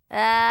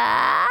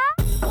Ah.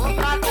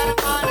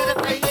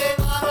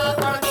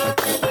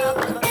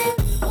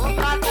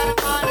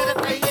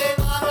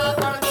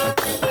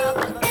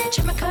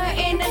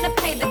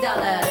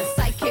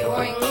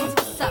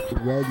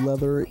 Red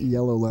leather,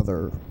 yellow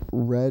leather.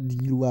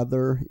 Red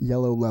leather,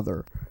 yellow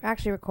leather. We're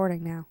actually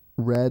recording now.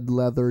 Red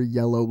leather,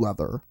 yellow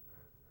leather.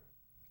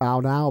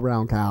 Ow now,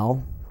 brown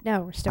cow.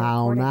 No, we're still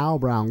Ow recording. now,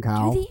 brown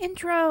cow. Do the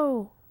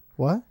intro.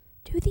 What?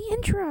 Do the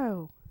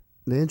intro.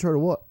 The intro to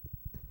what?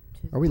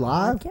 Are we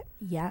live?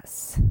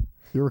 Yes.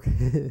 You're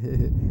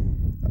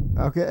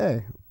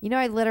okay. You know,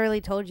 I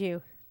literally told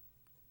you,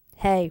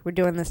 hey, we're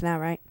doing this now,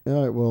 right?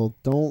 All right. Well,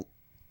 don't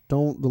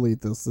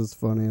delete this. This is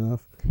funny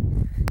enough.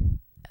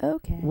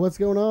 Okay. What's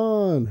going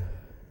on?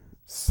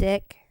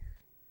 Sick.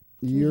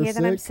 Can You're you hear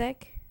sick? that I'm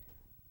sick?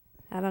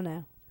 I don't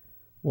know.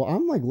 Well,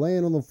 I'm like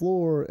laying on the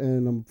floor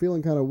and I'm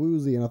feeling kind of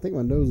woozy and I think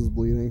my nose is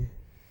bleeding.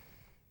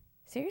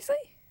 Seriously?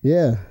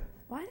 Yeah.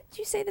 Why didn't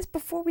you say this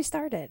before we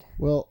started?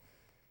 Well,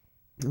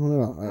 I don't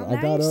know. Well, I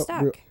now got you're up.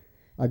 stuck.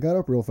 I got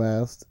up real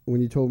fast when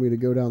you told me to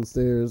go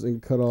downstairs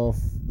and cut off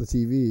the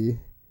TV.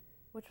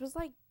 Which was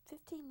like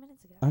 15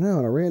 minutes ago. I know,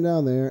 and I ran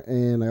down there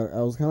and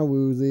I was kind of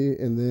woozy,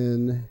 and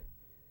then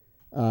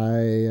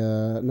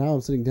now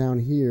I'm sitting down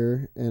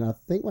here and I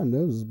think my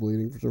nose is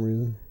bleeding for some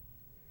reason.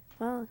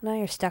 Well, now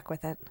you're stuck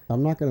with it.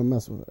 I'm not gonna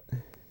mess with it.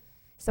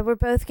 So we're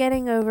both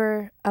getting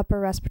over upper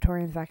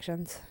respiratory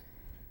infections.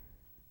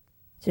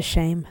 It's a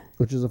shame.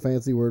 Which is a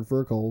fancy word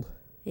for a cold.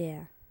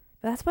 Yeah.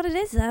 But that's what it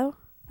is, though.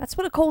 That's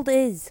what a cold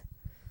is.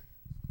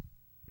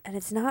 And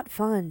it's not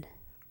fun.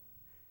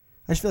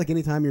 I just feel like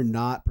anytime you're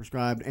not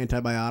prescribed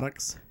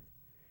antibiotics,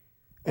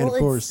 and Well,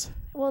 of course,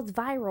 it's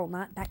viral,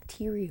 not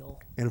bacterial.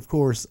 and of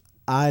course,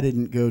 I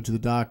didn't go to the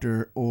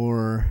doctor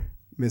or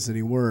miss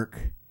any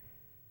work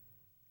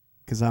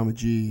because I'm a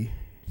G.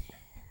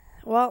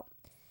 Well,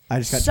 I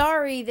just got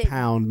sorry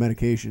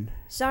medication.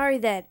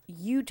 that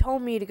you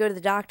told me to go to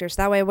the doctor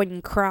so that way I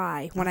wouldn't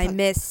cry when I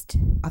missed.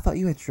 I thought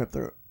you had strep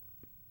throat.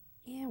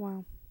 Yeah,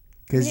 well.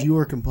 Because you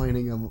were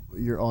complaining of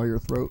your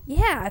throat.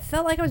 Yeah, I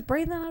felt like I was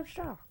breathing out of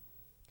straw.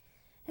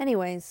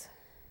 Anyways,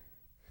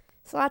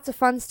 so lots of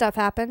fun stuff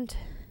happened.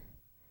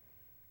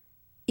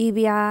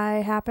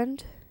 EBI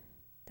happened.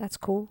 That's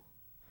cool.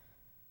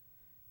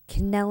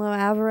 Canelo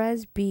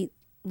Alvarez beat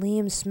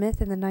Liam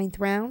Smith in the 9th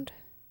round.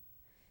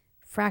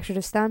 Fractured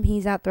his thumb.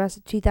 He's out the rest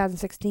of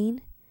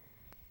 2016.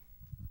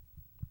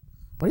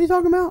 What are you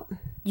talking about? Are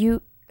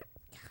you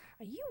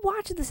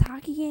watching this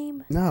hockey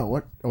game? No,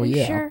 what? Oh, Are you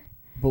yeah. sure?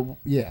 But,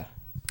 yeah.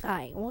 All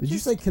right. Well, Did you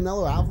say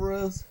Canelo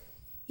Alvarez?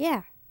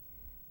 Yeah.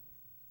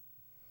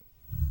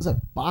 Is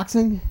that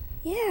boxing?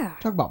 Yeah.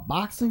 Talk about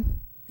boxing?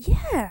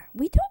 Yeah.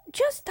 We don't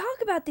just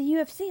talk about the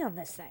UFC on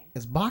this thing.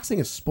 Is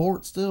boxing a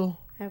sport still?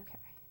 Okay.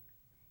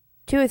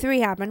 2 or 3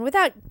 happened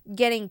without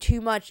getting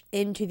too much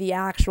into the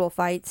actual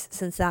fights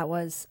since that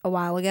was a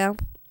while ago.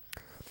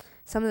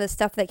 Some of the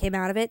stuff that came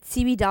out of it.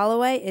 CB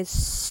Dollaway is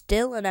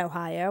still in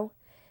Ohio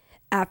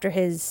after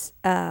his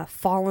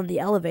fall in the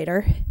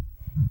elevator.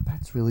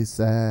 That's really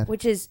sad.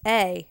 Which is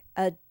a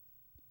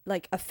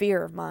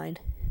fear of mine.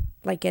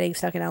 Like getting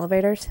stuck in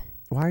elevators.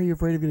 Why are you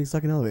afraid of getting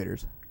stuck in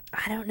elevators?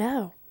 I don't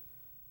know.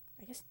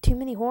 I guess too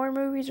many horror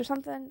movies or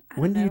something.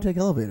 When do you take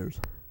elevators?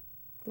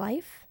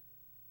 Life?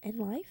 In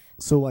life?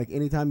 So, like,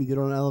 anytime you get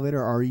on an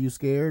elevator, are you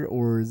scared?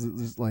 Or is it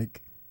just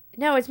like...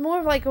 No, it's more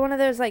of like one of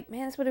those, like,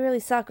 man, this would really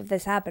suck if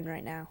this happened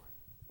right now.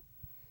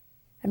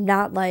 I'm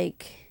not,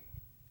 like,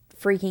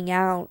 freaking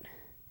out,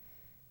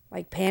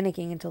 like,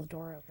 panicking until the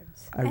door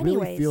opens. I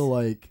really feel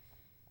like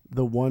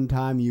the one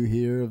time you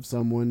hear of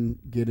someone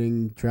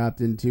getting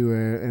trapped into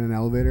in an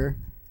elevator...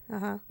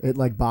 Uh-huh. It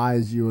like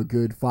buys you a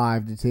good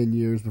 5 to 10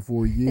 years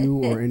before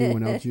you or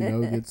anyone else you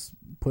know gets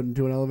put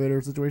into an elevator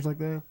situation like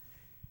that.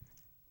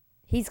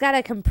 He's got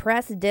a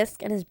compressed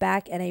disc in his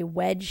back and a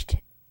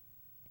wedged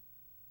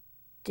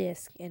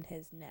disc in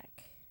his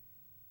neck.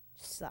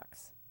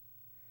 Sucks.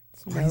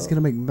 He's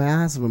gonna make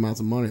massive amounts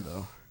of money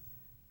though,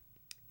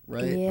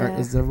 right? Yeah.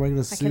 Is everybody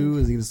gonna sue?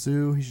 Is he gonna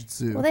sue? He should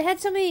sue. Well, they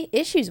had so many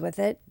issues with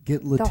it.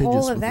 Get litigious the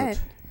whole with event.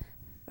 it.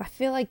 I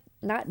feel like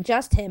not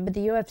just him, but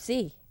the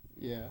UFC.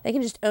 Yeah. They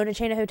can just own a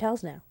chain of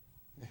hotels now.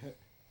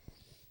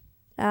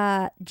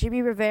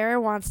 Jimmy Rivera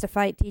wants to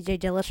fight TJ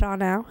Dillashaw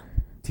now.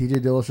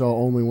 TJ Dillashaw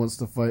only wants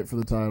to fight for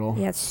the title.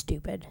 Yeah, it's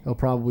stupid. He'll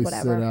probably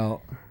sit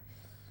out.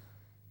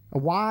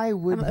 Why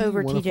would he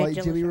want to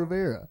fight Jimmy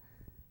Rivera?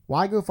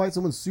 Why go fight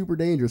someone super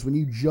dangerous when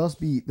you just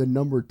beat the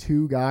number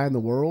 2 guy in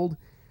the world?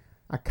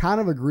 I kind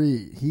of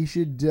agree. He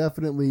should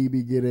definitely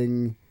be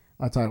getting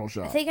a title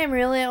shot. I think I'm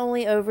really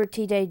only over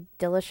TJ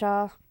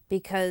Dillashaw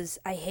because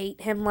I hate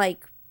him,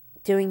 like,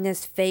 doing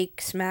this fake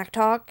smack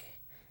talk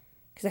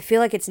because I feel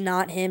like it's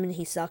not him and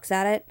he sucks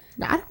at it.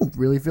 I don't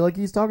really feel like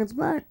he's talking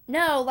smack.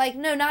 No,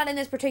 not in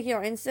this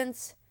particular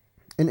instance.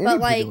 In any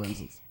particular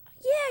instance.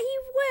 Yeah, he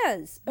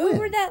was. When?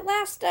 Over that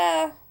last,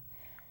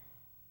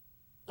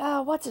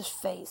 what's his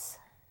face?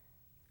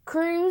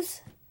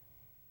 Cruz.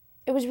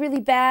 It was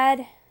really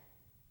bad.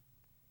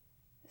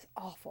 It's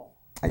awful.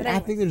 I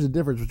think there's a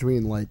difference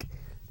between, like,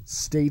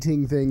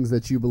 stating things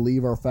that you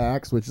believe are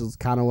facts, which is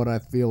kind of what I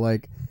feel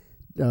like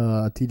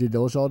TJ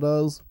Dillashaw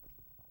does,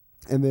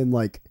 and then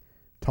like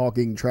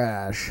talking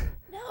trash.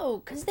 No,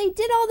 because they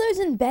did all those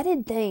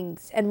embedded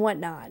things and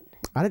whatnot.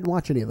 I didn't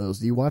watch any of those.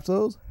 Do you watch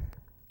those?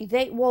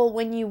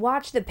 When you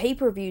watch the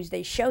pay-per-views,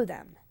 they show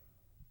them.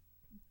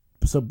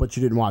 So, but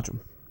you didn't watch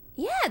them?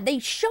 Yeah, they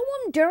show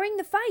them during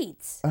the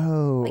fights.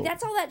 Oh. Like,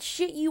 that's all that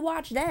shit you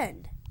watch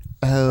then.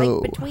 Oh.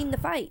 Like, between the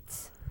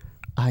fights.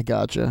 I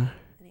gotcha.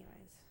 Anyways.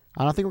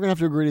 I don't think we're going to have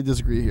to agree to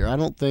disagree here. I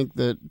don't think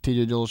that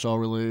TJ Dillashaw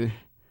really...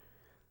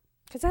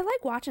 Because I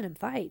like watching him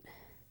fight.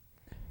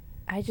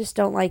 I just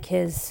don't like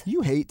his...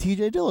 You hate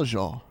TJ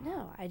Dillashaw.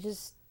 No,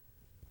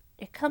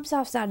 it comes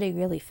off sounding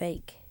really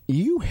fake.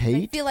 You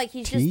hate I feel like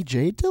he's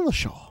TJ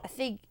Dillashaw. I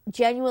think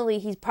genuinely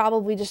he's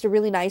probably just a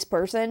really nice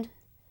person.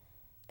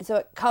 And so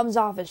it comes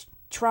off as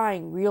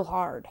trying real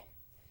hard.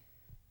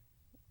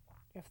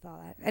 I've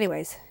thought that.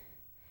 Anyways,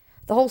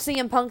 the whole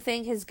CM Punk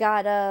thing has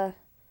got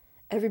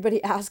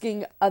everybody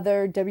asking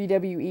other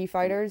WWE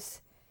fighters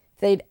if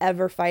they'd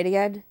ever fight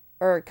again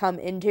or come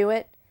into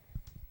it.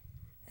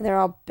 And they're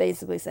all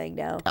basically saying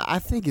no. I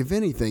think if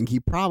anything,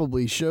 he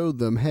probably showed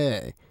them,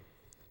 hey,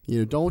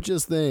 don't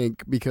just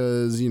think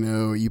because,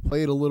 you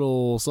played a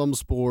little some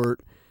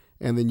sport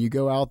and then you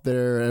go out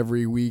there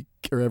every week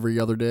or every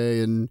other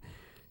day and,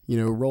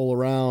 roll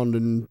around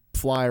and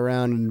fly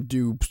around and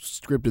do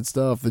scripted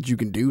stuff that you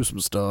can do some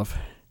stuff.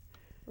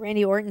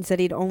 Randy Orton said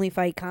he'd only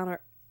fight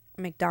Conor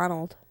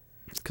McDonald.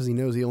 Because he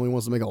knows he only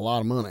wants to make a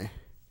lot of money.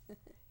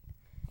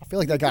 I feel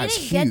like that guy's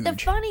huge. Get the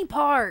funny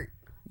part.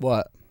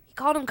 What? He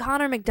called him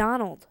Conor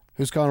McDonald.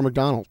 Who's Conor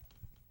McDonald?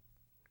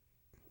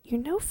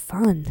 You're no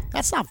fun.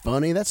 That's not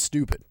funny. That's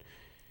stupid.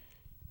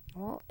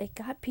 Well, it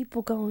got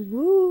people going,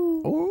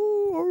 woo.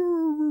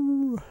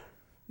 Ooh.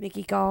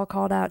 Mickey Gall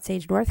called out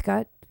Sage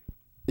Northcutt.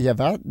 Yeah,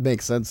 that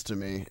makes sense to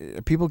me.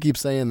 People keep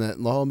saying that,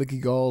 Mickey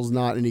Gall's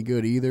not any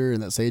good either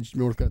and that Sage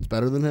Northcutt's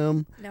better than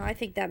him. No, I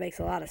think that makes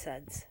a lot of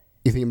sense.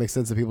 You think it makes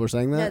sense that people are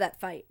saying that? No, that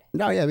fight.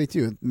 No, yeah, me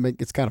too.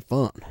 It's kind of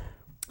fun.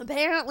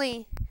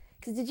 Apparently,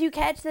 because did you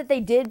catch that they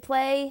did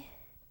play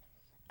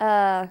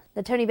the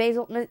Tony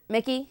Basil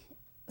Mickey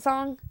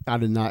song? I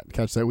did not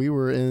catch that. We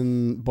were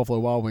in Buffalo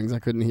Wild Wings. I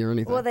couldn't hear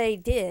anything. Well, they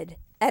did.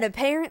 And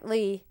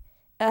apparently,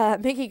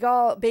 Mickey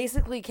Gall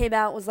basically came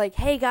out and was like,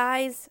 hey,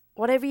 guys,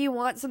 whatever you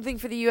want something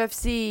for the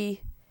UFC,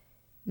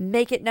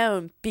 make it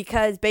known.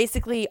 Because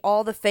basically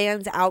all the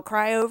fans'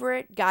 outcry over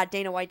it got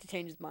Dana White to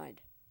change his mind.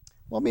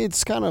 Well, I mean,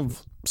 it's kind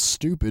of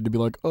stupid to be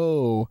like,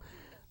 oh,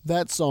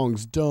 that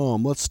song's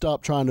dumb. Let's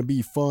stop trying to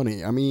be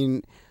funny. I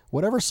mean,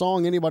 whatever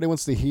song anybody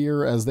wants to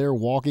hear as they're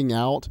walking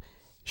out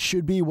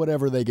should be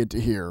whatever they get to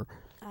hear.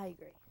 I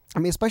agree. I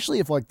mean, especially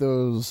if like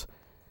those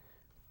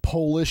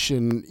Polish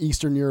and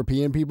Eastern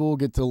European people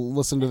get to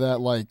listen to that,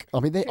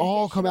 they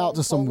all come out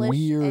to some Polish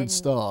weird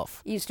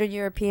stuff. Eastern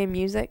European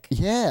music?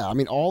 Yeah, I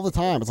mean, all the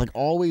time. It's like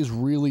always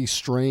really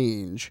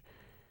strange.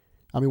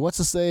 I mean, what's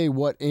to say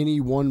what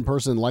any one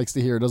person likes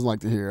to hear or doesn't like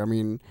to hear? I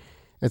mean,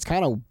 it's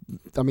kind of,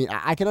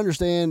 I can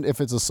understand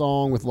if it's a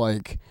song with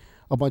like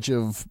a bunch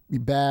of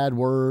bad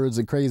words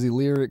and crazy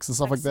lyrics and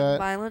stuff like that.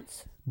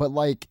 Violence. But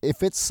like,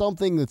 if it's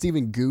something that's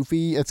even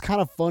goofy, it's kind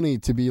of funny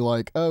to be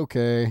like,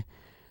 okay,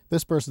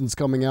 this person's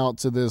coming out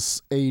to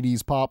this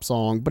 80s pop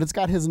song, but it's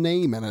got his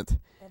name in it.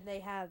 And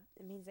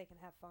it means they can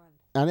have fun.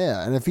 And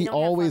yeah, and if he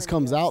always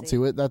comes out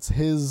to it, that's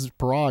his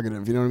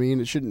prerogative, you know what I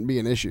mean? It shouldn't be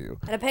an issue.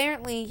 And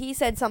apparently he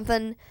said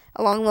something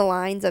along the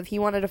lines of he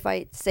wanted to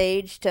fight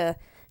Sage to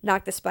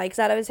knock the spikes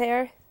out of his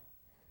hair.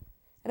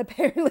 And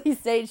apparently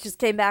Sage just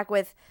came back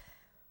with,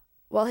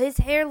 well, his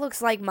hair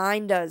looks like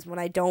mine does when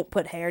I don't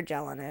put hair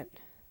gel in it.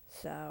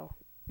 So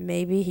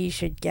maybe he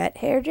should get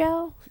hair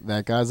gel?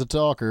 That guy's a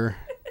talker.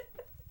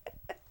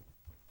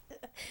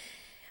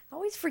 I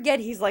always forget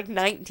he's like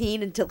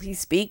 19 until he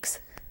speaks.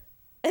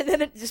 And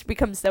then it just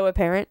becomes so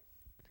apparent.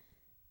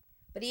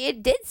 But he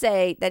did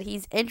say that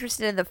he's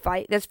interested in this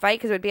fight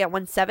because it would be at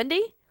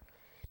 170.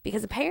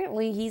 Because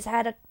apparently he's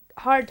had a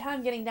hard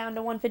time getting down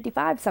to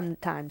 155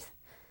 sometimes.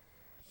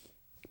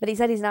 But he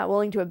said he's not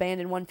willing to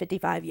abandon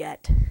 155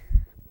 yet.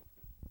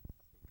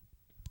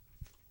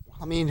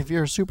 I mean, if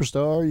you're a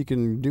superstar, you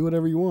can do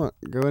whatever you want.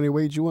 Go any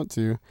weight you want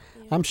to.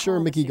 I'm sure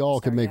Mickey Gall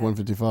could make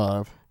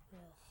 155. Yeah.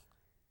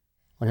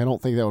 Like, I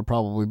don't think that would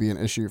probably be an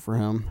issue for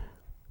him.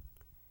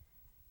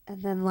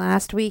 And then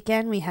last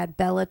weekend, we had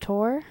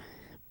Bellator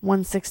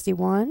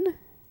 161.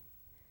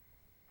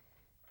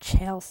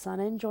 Chael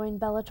Sonnen joined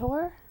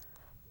Bellator.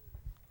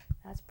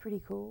 That's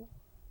pretty cool.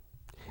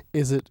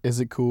 Is it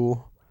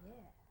cool? Yeah.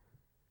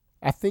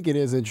 I think it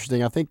is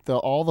interesting. I think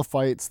all the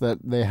fights that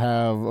they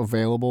have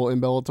available in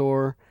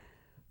Bellator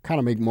kind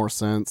of make more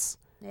sense.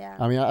 Yeah.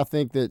 I mean, I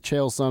think that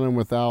Chael Sonnen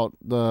without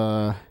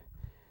the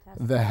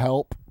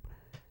help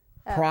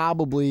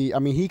probably, I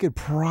mean, he could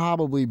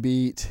probably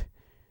beat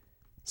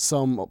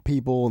some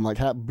people and like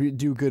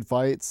do good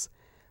fights.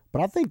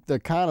 But I think the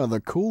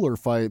cooler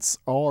fights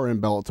are in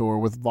Bellator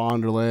with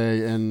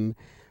Wanderlei and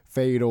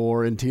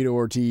Fedor and Tito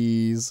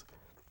Ortiz.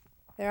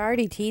 They're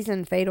already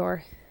teasing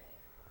Fedor.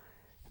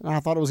 I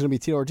thought it was going to be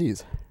Tito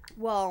Ortiz.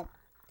 Well,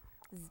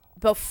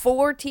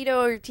 before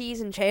Tito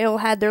Ortiz and Chael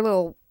had their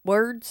little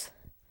words,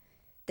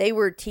 they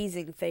were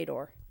teasing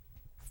Fedor.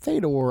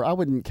 Fedor, I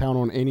wouldn't count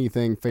on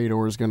anything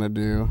Fedor is going to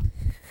do.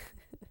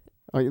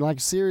 Like,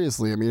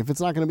 seriously, I mean, if it's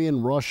not going to be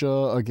in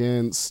Russia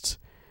against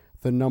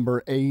the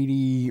number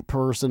 80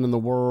 person in the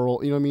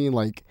world, you know what I mean?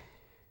 Like,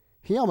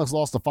 he almost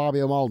lost to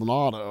Fabio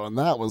Maldonado, and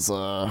that was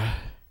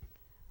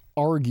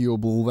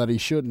arguable that he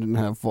shouldn't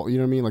have fought. You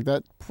know what I mean? Like,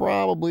 that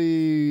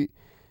probably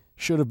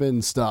should have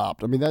been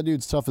stopped. I mean, that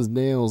dude's tough as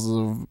nails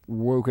have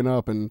woken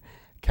up and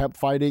kept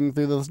fighting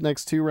through those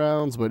next 2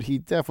 rounds, but he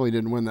definitely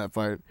didn't win that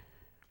fight.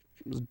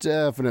 It was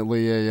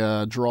definitely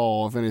a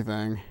draw, if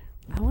anything.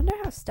 I wonder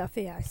how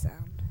stuffy I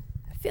sound.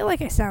 I feel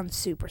like I sound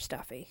super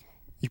stuffy.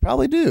 You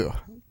probably do.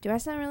 Do I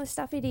sound really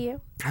stuffy to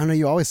you? I don't know.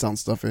 You always sound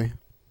stuffy.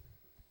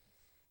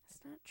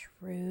 That's not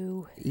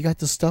true. You got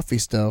the stuffy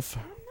stuff.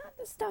 I'm not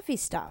the stuffy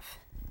stuff.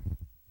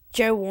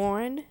 Joe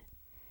Warren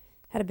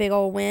had a big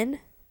old win.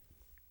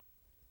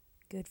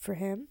 Good for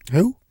him.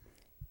 Who?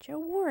 Joe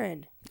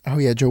Warren. Oh,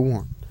 yeah, Joe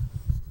Warren.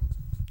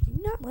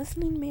 You not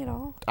listening to me at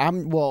all?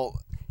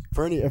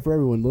 For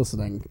everyone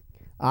listening,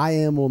 I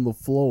am on the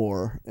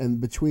floor,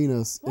 and between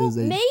us is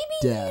a maybe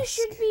desk.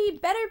 You should be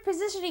better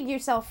positioning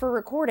yourself for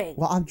recording.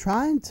 Well, I'm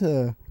trying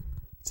to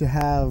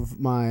have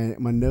my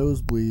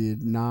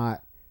nosebleed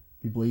not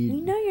be bleeding.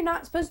 You know you're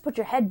not supposed to put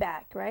your head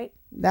back, right?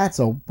 That's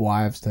a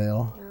wives'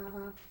 tale.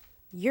 Uh-huh.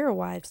 You're a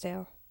wives'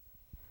 tale.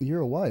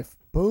 You're a wife.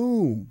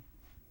 Boom.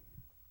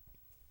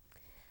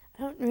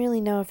 I don't really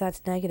know if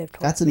that's negative.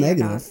 That's a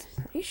negative.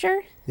 Are you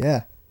sure?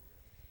 Yeah.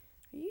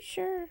 Are you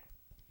sure?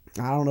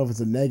 I don't know if it's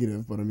a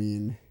negative, but I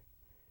mean,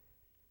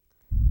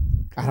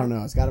 I don't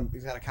know. It's got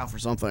to count for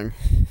something.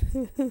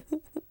 And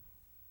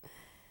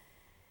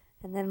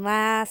then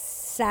last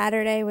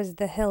Saturday was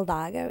the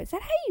Hildago. Is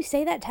that how you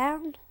say that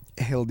town?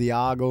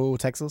 Hildago,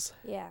 Texas?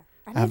 Yeah.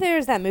 I know there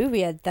was that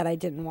movie that I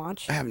didn't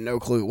watch. I have no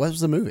clue. What was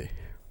the movie?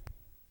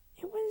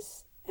 It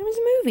was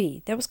a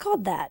movie that was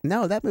called that.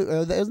 No, that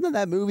isn't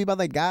that movie about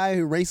that guy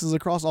who races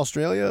across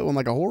Australia on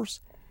like a horse?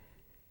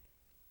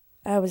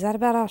 Oh, was that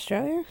about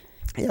Australia?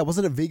 Yeah,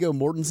 wasn't it Viggo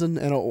Mortensen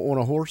on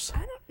a horse? I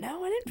don't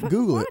know. I didn't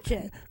fucking watch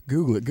it.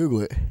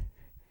 Google it.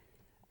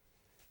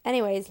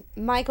 Anyways,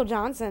 Michael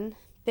Johnson,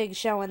 big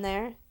show in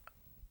there.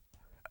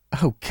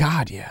 Oh,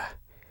 God, yeah.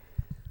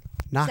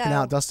 Knocking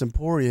out Dustin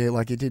Poirier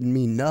like it didn't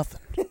mean nothing.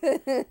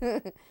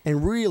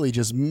 And really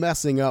just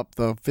messing up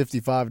the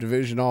 55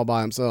 division all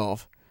by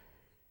himself.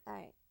 All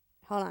right.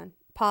 Hold on.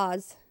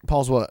 Pause.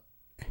 Pause what?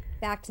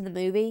 Back to the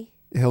movie.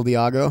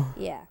 Hildago?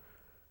 Yeah.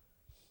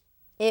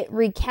 It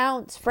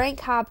recounts Frank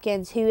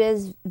Hopkins, who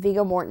is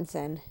Viggo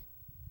Mortensen,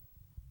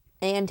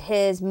 and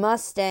his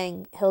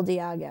Mustang,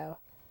 Hildago.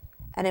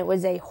 And it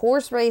was a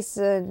horse race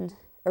in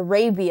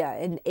Arabia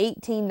in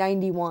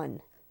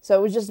 1891. So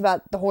it was just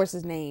about the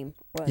horse's name.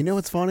 You know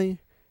what's funny?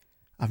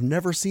 I've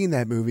never seen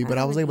that movie, but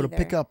I was able to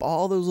pick up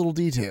all those little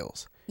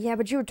details. Yeah,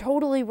 but you were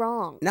totally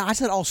wrong. No, I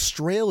said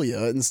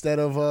Australia instead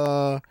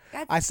of...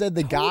 I said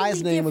the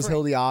guy's name was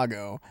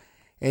Hildago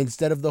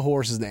instead of the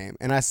horse's name.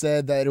 And I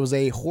said that it was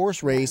a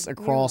horse race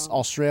across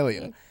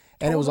Australia.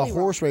 And it was a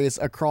horse race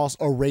across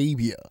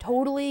Arabia.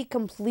 Totally,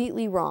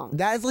 completely wrong.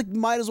 That is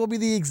might as well be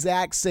the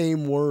exact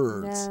same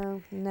words.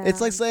 No.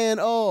 It's like saying,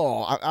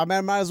 I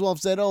might as well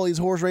have said, he's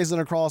horse racing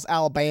across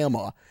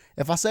Alabama.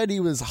 If I said he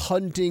was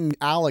hunting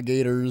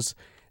alligators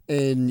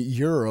in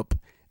Europe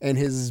and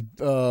his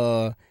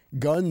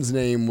gun's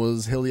name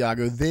was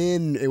Hildago,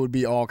 then it would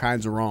be all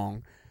kinds of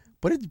wrong.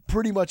 But it's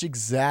pretty much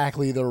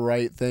exactly the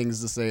right things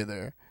to say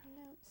there.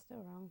 No, it's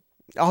still wrong.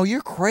 Oh,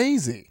 you're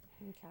crazy.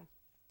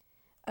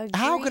 Agreed.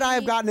 How could I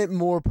have gotten it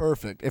more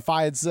perfect? If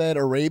I had said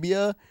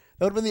Arabia,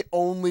 that would have been the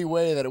only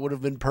way that it would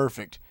have been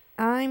perfect.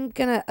 I'm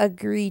going to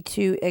agree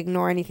to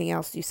ignore anything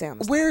else you say on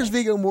this. Where's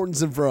Viggo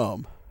Mortensen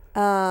from?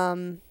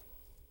 Who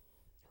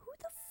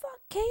the fuck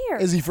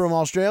cares? Is he from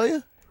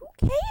Australia? Who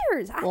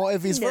cares? Well,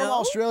 if he's from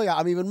Australia,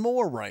 I'm even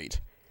more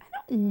right. I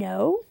don't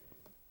know.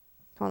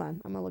 Hold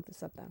on. I'm going to look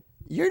this up, though.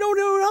 You don't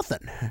know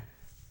nothing.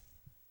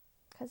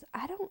 Because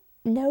I don't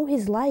know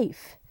his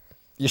life.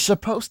 You're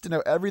supposed to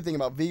know everything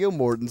about Viggo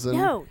Mortensen.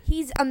 No,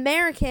 he's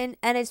American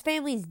and his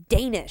family's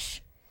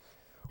Danish.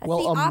 That's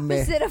the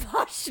opposite of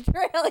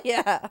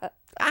Australia.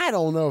 I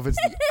don't know if it's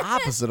the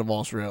opposite of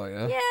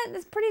Australia. Yeah,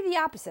 that's pretty the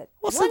opposite.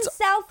 Well, one's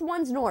south,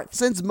 one's north.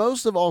 Since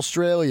most of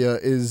Australia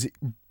is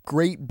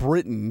Great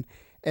Britain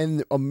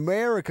and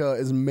America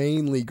is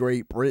mainly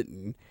Great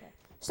Britain.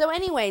 So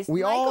anyways,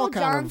 Michael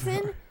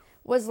Johnson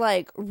was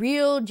like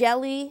real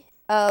jelly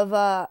of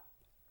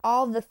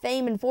all the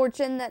fame and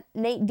fortune that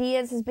Nate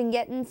Diaz has been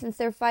getting since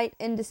their fight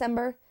in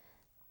December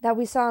that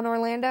we saw in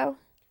Orlando.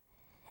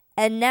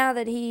 And now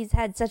that he's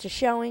had such a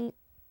showing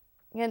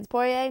against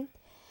Poirier,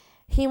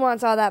 he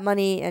wants all that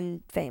money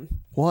and fame.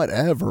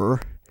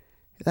 Whatever.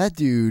 That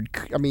dude,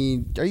 I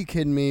mean, are you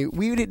kidding me?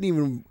 We weren't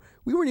even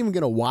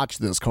going to watch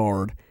this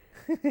card.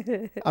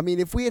 I mean,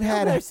 if we had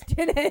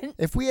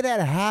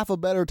had half a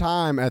better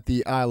time at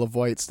the Isle of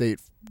Wight State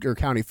or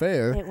County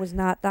Fair. It was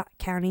not the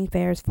county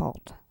fair's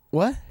fault.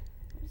 What?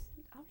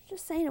 I was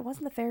Just saying it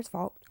wasn't the fair's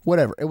fault.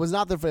 Whatever. It was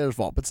not the fair's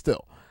fault, but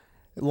still.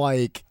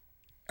 Like,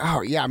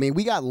 oh, yeah, I mean,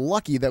 we got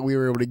lucky that we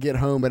were able to get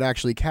home and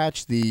actually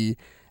catch the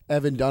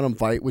Evan Dunham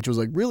fight, which was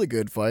a really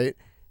good fight,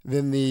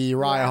 then the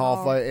Uriah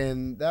Hall fight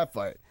and that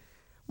fight.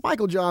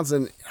 Michael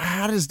Johnson,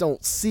 I just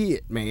don't see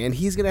it, man.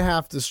 He's going to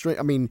have to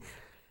I mean,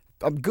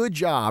 a good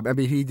job. I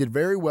mean, he did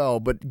very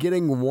well, but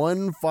getting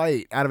one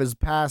fight out of his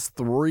past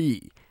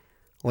 3,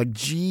 like,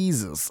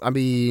 Jesus. I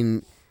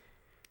mean,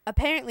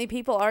 apparently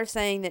people are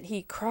saying that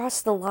he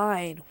crossed the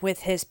line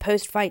with his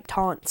post-fight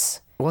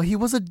taunts. Well, he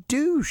was a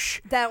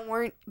douche. That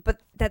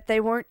they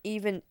weren't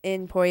even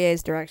in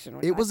Poirier's direction.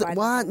 It was,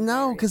 what?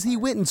 No, because he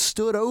went and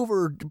stood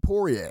over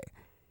Poirier.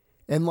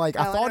 And, like,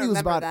 I thought he was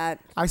about that.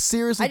 I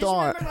seriously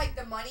thought. I just remember,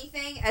 like, the money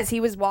thing as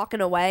he was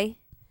walking away.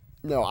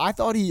 No, I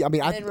thought I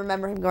didn't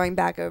remember him going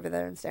back over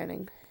there and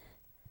standing.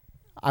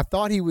 I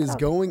thought he was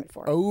going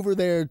over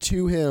there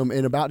to him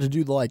and about to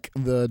do, like,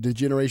 the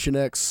Degeneration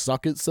X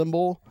suck it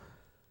symbol.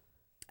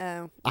 Oh.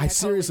 Yeah, I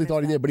seriously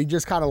thought he did, but he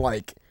just kind of,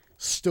 like,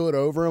 stood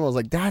over him. I was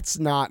like, that's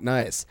not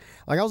nice.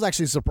 Like, I was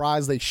actually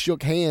surprised they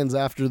shook hands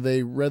after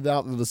they read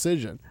out the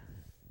decision.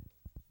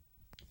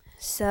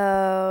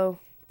 So,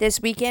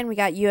 this weekend we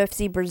got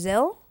UFC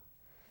Brazil.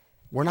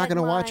 We're not going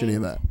to watch any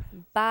of that.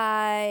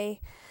 By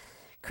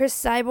Chris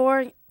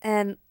Cyborg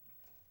and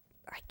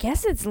I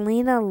guess it's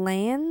Lena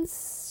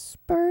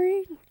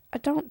Landsberg. I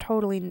don't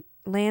totally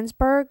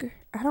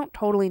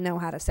know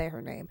how to say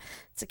her name.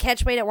 It's a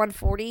catchweight at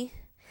 140.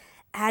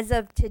 As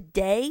of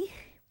today,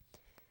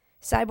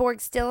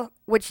 Cyborg still,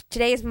 which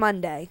today is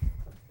Monday,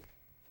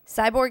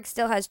 Cyborg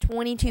still has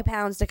 22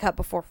 pounds to cut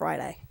before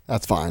Friday.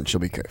 That's fine. She'll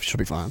be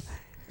fine.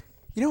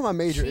 You know what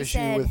my major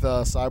issue with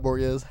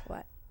Cyborg is?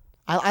 What?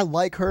 I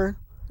like her.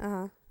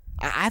 Uh-huh.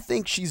 I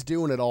think she's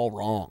doing it all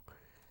wrong.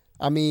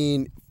 I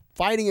mean,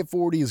 fighting at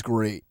 40 is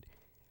great,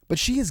 but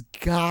she has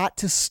got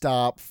to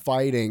stop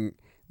fighting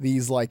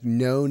these, like,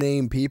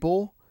 no-name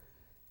people.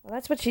 Well,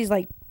 that's what she's,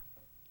 like,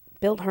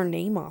 built her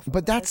name off of.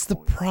 But that's the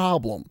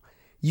problem.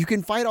 You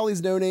can fight all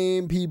these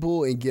no-name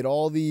people and get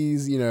all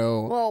these, you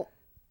know... Well,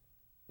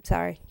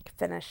 sorry.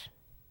 Finish.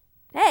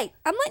 Hey,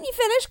 I'm letting you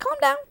finish. Calm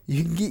down.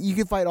 You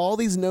can fight all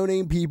these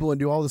no-name people and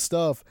do all this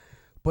stuff,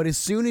 but as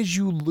soon as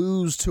you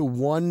lose to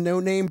one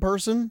no-name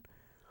person,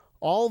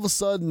 all of a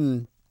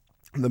sudden,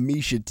 the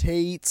Misha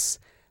Tates,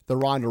 the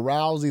Ronda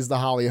Rouseys, the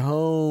Holly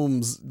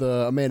Holmes,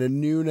 the Amanda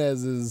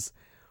Nunes's,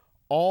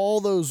 all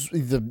those,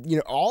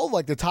 all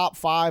like the top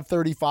 5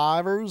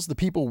 35ers, the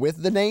people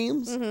with the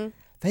names,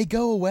 they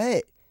go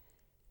away.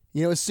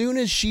 You know, as soon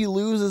as she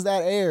loses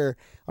that air,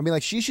 I mean,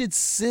 like, she should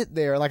sit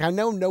there. Like, I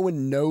know no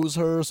one knows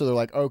her, so they're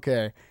like,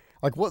 okay.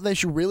 Like, what they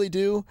should really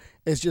do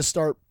is just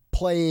start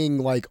playing,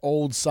 like,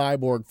 old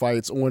Cyborg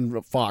fights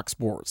on Fox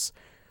Sports.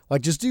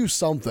 Like, just do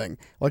something.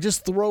 Like,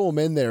 just throw them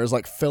in there as,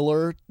 like,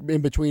 filler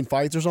in between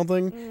fights or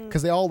something.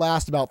 Because they all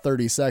last about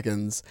 30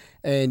 seconds.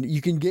 And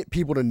you can get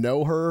people to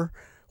know her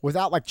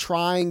without, like,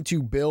 trying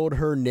to build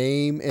her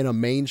name in a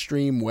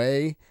mainstream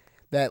way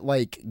that,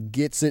 like,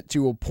 gets it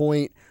to a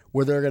point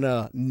where they're going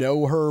to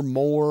know her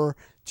more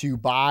to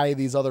buy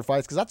these other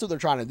fights. Because that's what they're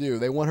trying to do.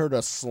 They want her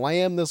to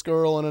slam this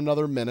girl in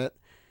another minute.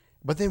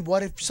 But then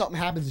what if something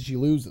happens and she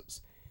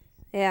loses?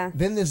 Yeah.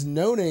 Then this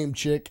no-name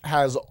chick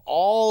has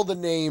all the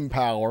name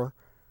power.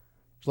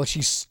 Like,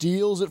 she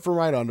steals it from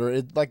right under.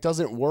 It, like,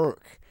 doesn't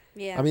work.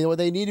 Yeah. I mean, what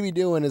they need to be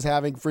doing is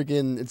having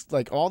freaking... It's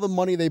like all the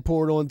money they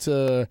poured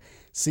onto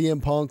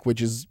CM Punk,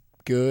 which is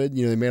good.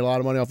 You know, they made a lot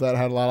of money off that.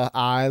 Had a lot of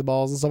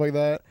eyeballs and stuff like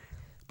that.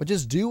 But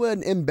just do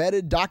an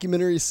embedded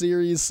documentary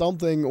series,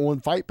 something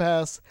on Fight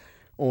Pass,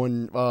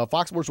 on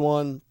Fox Sports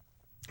 1,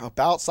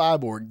 about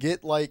Cyborg.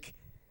 Get, like,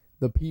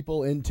 the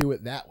people into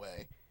it that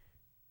way.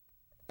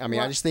 I mean,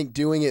 I just think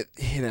doing it,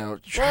 you know,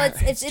 well,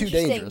 it's too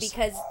interesting dangerous.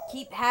 Because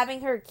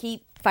having her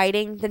keep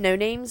fighting the no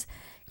names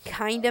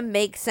kind of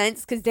makes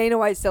sense. Because Dana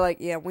White's still like,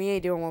 yeah, we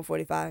ain't doing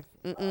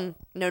 145.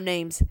 No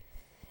names,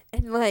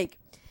 and like,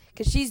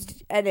 because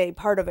she's at a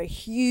part of a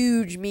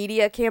huge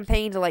media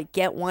campaign to like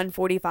get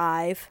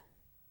 145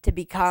 to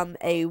become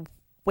a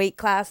weight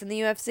class in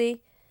the UFC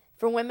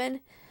for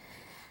women.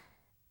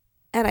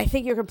 And I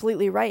think you're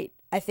completely right.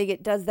 I think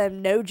it does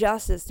them no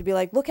justice to be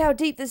like, look how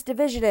deep this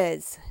division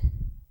is.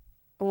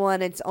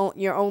 When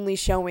you're only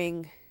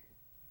showing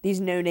these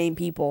no-name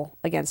people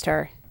against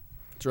her.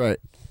 That's right.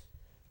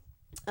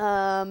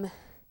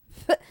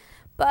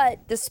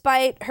 But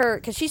despite her,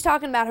 because she's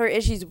talking about her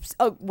issues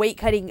weight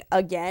cutting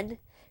again,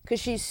 because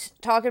she's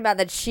talking about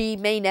that she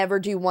may never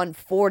do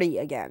 140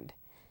 again,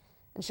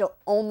 and she'll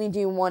only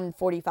do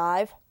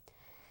 145.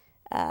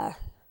 I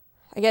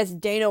guess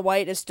Dana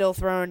White is still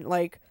throwing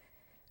like,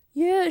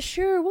 yeah,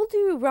 sure, we'll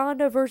do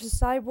Ronda versus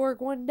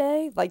Cyborg one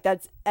day. Like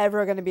that's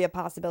ever going to be a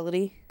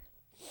possibility.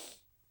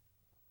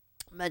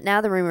 But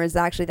now the rumor is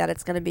actually that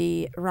it's going to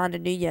be Ronda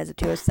Nunez at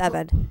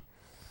 207.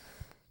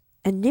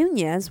 And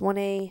Nunez won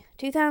a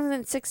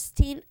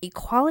 2016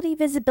 Equality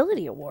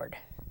Visibility Award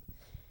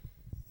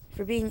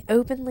for being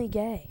openly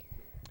gay.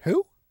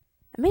 Who?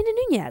 Amanda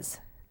Nunez.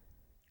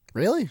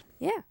 Really?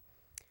 Yeah.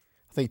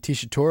 I think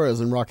Tisha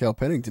Torres and Raquel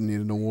Pennington need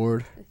an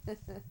award.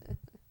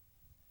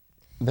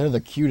 They're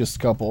the cutest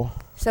couple.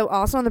 So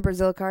also on the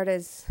Brazil card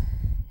is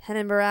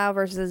Renan Barão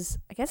versus,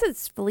 I guess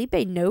it's Felipe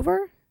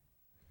Nover?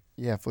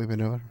 Yeah, Felipe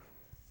Nover.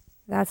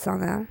 That's on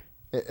there.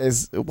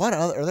 What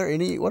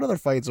other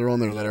fights are on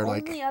there that are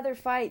like... The only other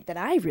fight that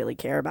I really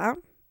care about,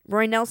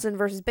 Roy Nelson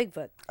versus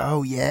Bigfoot.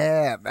 Oh,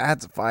 yeah,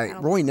 that's a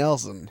fight. Roy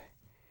Nelson,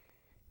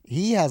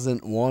 he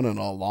hasn't won in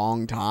a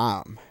long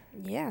time.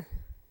 Yeah.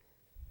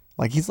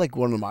 Like, he's like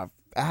one of my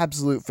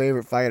absolute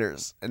favorite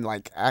fighters, and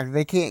like,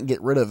 they can't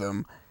get rid of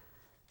him.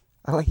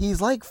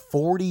 He's like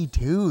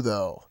 42,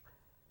 though.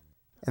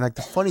 And like,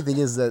 the funny thing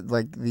is that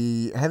like,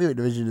 the heavyweight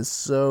division is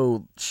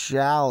so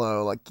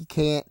shallow, like, you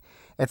can't...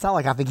 It's not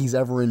like I think he's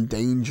ever in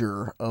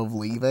danger of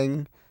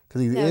leaving,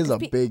 because he is a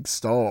big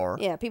star.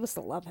 Yeah, people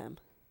still love him.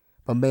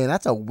 But man,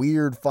 that's a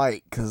weird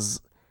fight,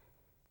 because,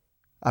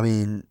 I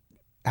mean,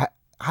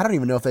 I don't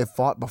even know if they've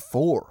fought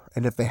before.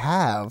 And if they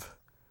have,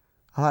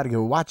 I'll have to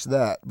go watch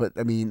that. But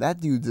I mean,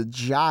 that dude's a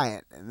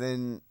giant. And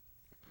then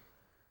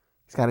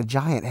he's got a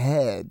giant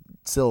head,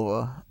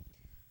 Silva.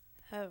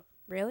 Oh,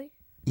 really?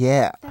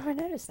 Yeah. I've never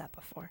noticed that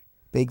before.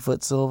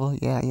 Bigfoot Silva.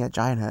 Yeah,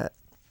 giant head.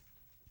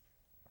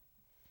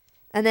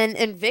 And then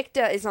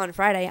Invicta is on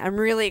Friday. I'm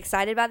really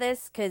excited about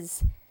this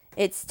because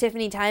it's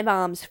Tiffany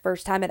Teinbaum's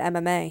first time at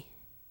MMA.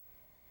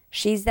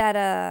 She's that,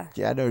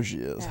 Yeah, I know she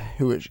is.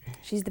 Who is she?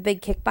 She's the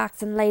big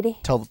kickboxing lady.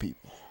 Tell the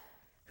people.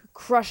 Who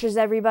crushes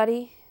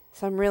everybody.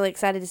 So I'm really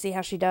excited to see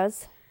how she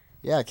does.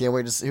 Yeah, I can't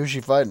wait to see who's she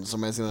fighting.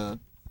 Somebody's going to,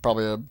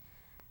 probably a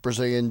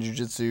Brazilian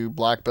Jiu-Jitsu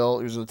black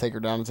belt who's going to take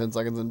her down in 10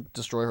 seconds and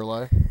destroy her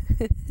life.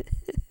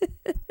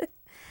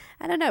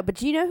 I don't know, but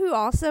do you know who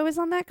also is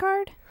on that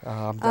card?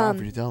 I'm down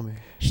for you to tell me.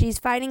 She's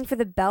fighting for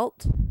the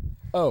belt.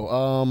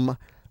 Oh,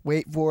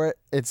 wait for it.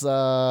 It's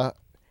You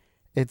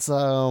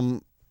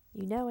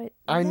know it.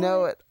 I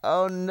know it.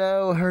 Oh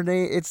no, her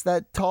name. It's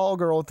that tall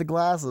girl with the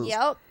glasses.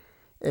 Yep.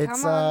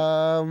 It's Come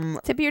on.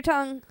 Tip of your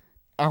tongue.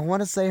 I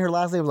want to say her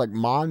last name was like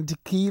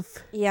Montekeith.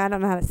 Yeah, I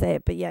don't know how to say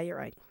it, but yeah, you're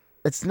right.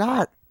 It's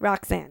not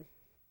Roxanne.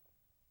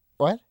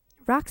 What?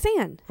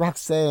 Roxanne.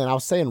 Roxanne. I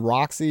was saying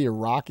Roxy or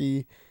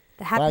Rocky.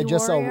 The Happy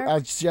Warrior. I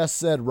just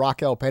said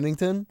Raquel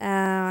Pennington.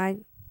 I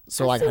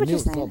knew it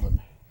was something.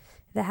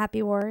 The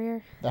Happy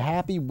Warrior. The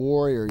Happy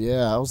Warrior.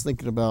 Yeah, I was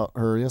thinking about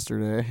her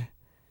yesterday.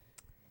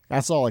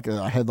 I saw like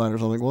a headline or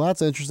something. Well,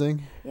 that's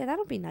interesting. Yeah,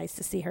 that'll be nice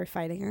to see her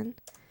fighting in.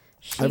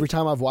 Every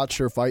time I've watched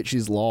her fight,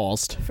 she's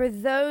lost. For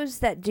those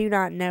that do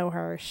not know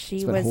her,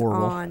 she was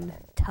horrible. On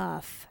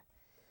Tough.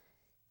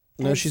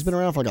 No, she's been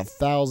around for like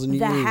 1,000 years.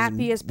 The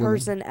happiest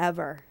person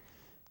ever.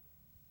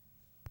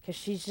 Because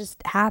she's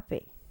just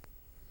happy.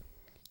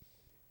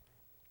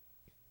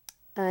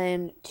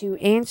 And to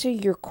answer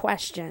your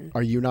question...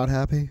 Are you not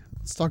happy?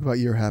 Let's talk about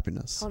your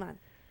happiness. Hold on.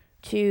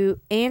 To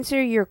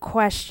answer your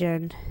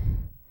question,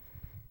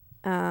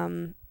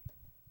 Tiffany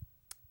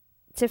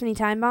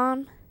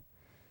Teinbaum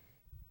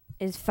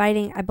is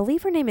fighting, I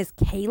believe her name is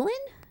Kaylin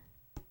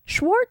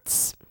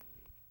Schwartz.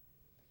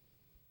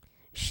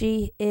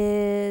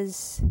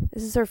 This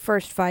is her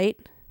first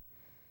fight.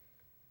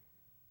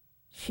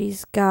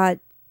 She's got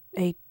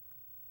a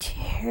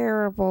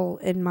terrible,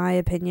 in my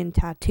opinion,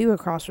 tattoo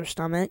across her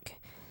stomach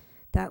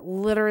that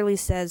literally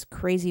says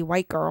crazy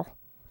white girl.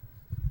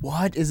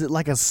 What? Is it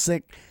like a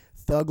sick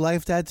Thug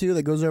Life tattoo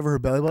that goes over her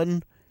belly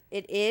button?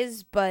 It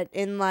is, but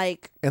in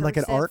like an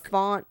arc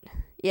font.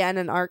 Yeah, in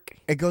an arc.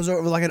 It goes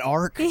over like an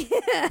arc?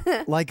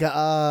 Yeah. Like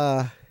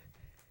a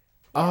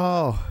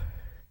oh.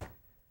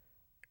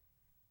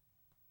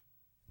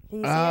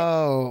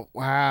 Oh,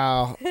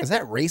 wow. Is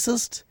that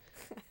racist?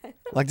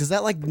 Like, does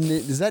that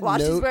While note?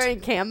 She's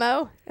wearing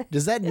camo.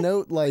 Does that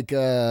note like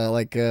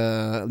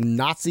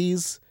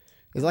Nazis?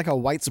 Is it like a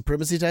white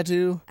supremacy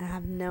tattoo? I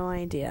have no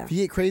idea. If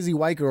you get crazy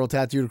white girl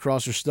tattooed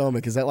across your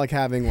stomach, is that like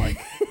having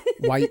like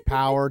white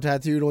power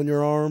tattooed on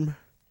your arm?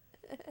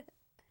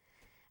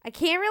 I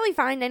can't really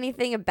find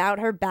anything about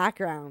her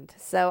background,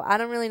 so I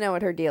don't really know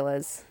what her deal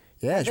is.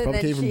 Yeah, she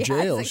probably came from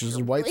jail. She's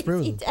a white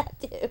supremacy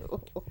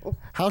tattoo.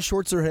 How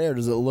short's her hair?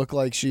 Does it look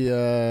like she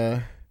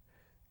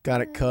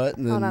got it cut?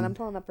 And Hold on, I'm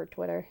pulling up her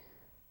Twitter.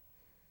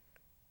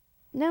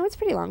 No, it's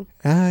pretty long.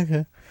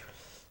 Okay.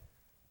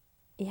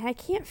 Yeah, I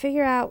can't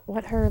figure out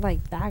what her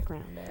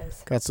background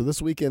is. God, so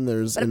this weekend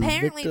there's But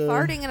apparently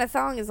farting in a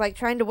thong is like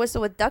trying to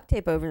whistle with duct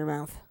tape over your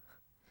mouth.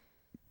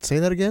 Say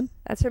that again?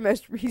 That's her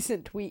most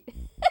recent tweet.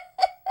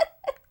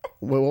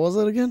 Wait, what was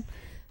that again?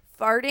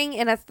 Farting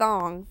in a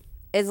thong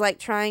is like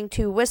trying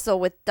to whistle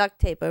with duct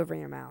tape over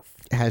your mouth.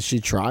 Has she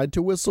tried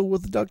to whistle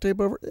with duct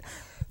tape over?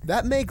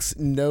 That makes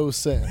no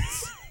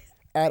sense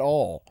at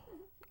all.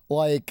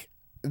 Like,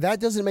 that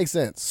doesn't make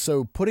sense.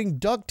 So putting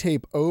duct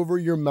tape over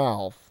your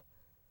mouth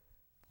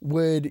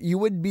you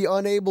would be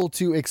unable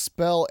to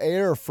expel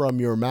air from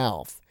your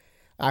mouth.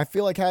 I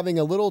feel like having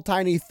a little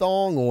tiny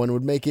thong on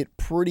would make it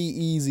pretty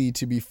easy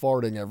to be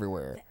farting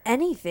everywhere.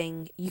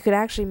 Anything you could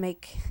actually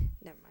make.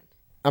 Never mind.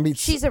 I mean,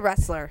 she's a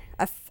wrestler.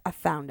 I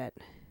found it.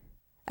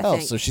 I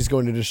think. So she's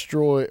going to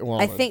destroy.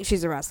 Well, I think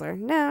she's a wrestler.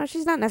 No,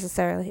 she's not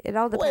necessarily. It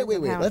all depends. Wait.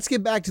 Let's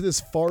get back to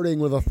this farting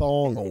with a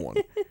thong on.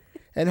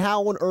 And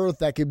how on earth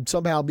that could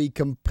somehow be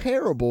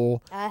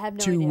comparable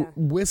to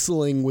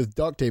whistling with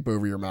duct tape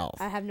over your mouth.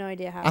 I have no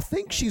idea how. I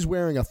think she's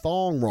wearing a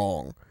thong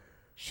wrong.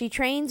 She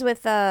trains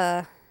with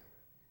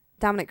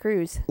Dominic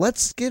Cruz.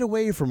 Let's get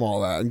away from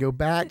all that and go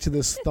back to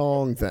this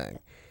thong thing.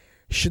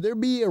 Should there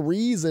be a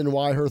reason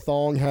why her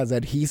thong has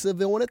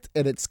adhesive on it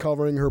and it's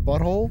covering her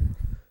butthole?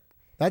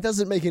 That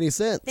doesn't make any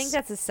sense. I think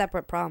that's a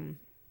separate problem.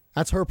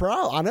 That's her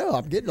problem. I know.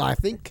 I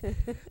think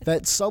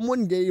that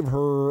someone gave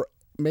her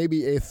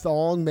maybe a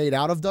thong made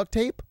out of duct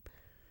tape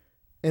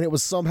and it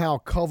was somehow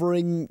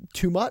covering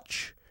too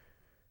much.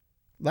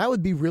 That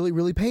would be really,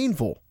 really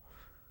painful.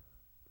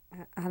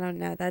 I don't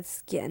know.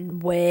 That's getting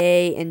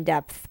way in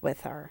depth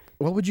with her.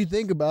 What would you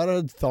think about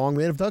a thong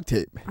made of duct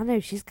tape? I know.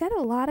 She's got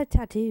a lot of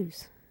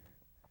tattoos.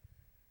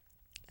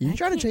 You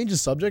trying to change the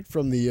subject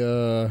from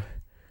the...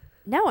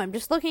 No, I'm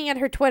just looking at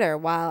her Twitter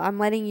while I'm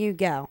letting you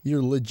go.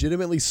 You're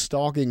legitimately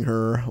stalking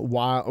her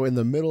while in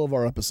the middle of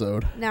our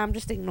episode. No, I'm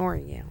just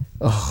ignoring you.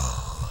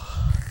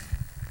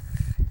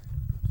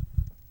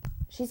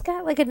 She's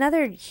got like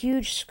another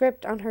huge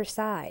script on her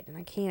side, and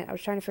I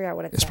was trying to figure out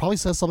what it says. It probably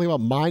says something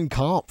about Mein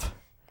Kampf.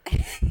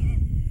 It's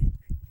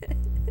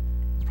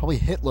probably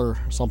Hitler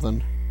or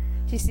something.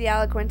 Did you see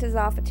Alec Quintas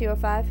off at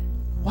 205?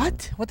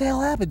 What? What the hell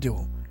happened to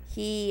him?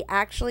 He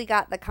actually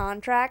got the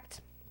contract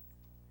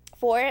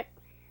for it,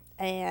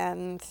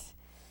 and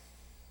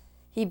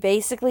he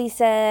basically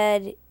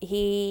said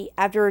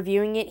after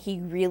reviewing it, he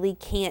really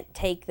can't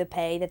take the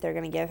pay that they're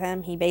going to give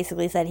him. He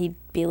basically said he'd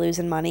be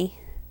losing money.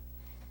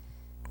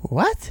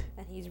 What?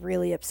 And he's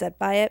really upset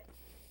by it.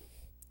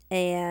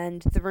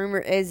 And the rumor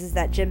is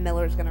that Jim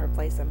Miller is going to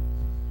replace him.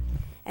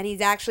 And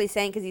he's actually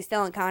saying, because he's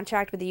still in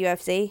contract with the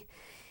UFC,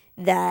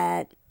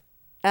 that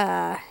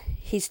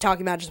he's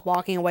talking about just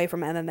walking away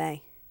from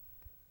MMA.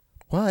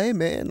 Well, hey,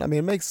 man. I mean,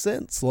 it makes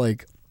sense.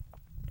 Like,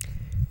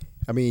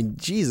 I mean,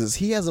 Jesus,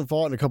 he hasn't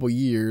fought in a couple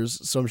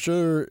years. So I'm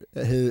sure,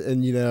 I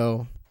don't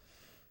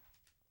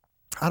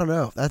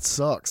know. That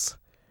sucks.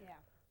 Yeah.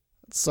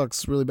 It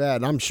sucks really bad.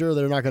 And I'm sure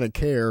they're not going to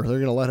care. They're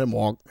going to let him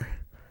walk.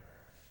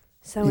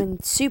 So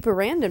in super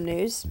random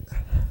news,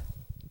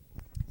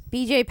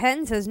 BJ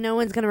Penn says no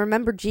one's going to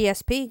remember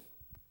GSP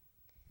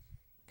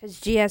because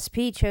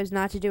GSP chose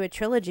not to do a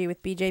trilogy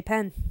with BJ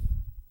Penn.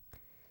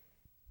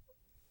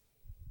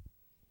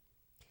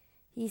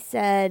 He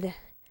said,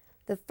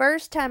 the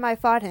first time I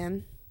fought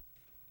him,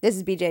 this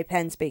is BJ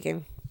Penn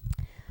speaking,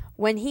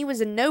 when he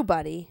was a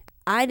nobody,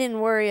 I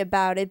didn't worry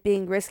about it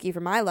being risky for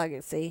my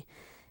legacy,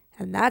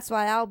 and that's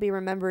why I'll be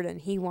remembered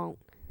and he won't.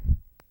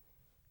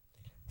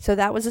 So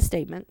that was a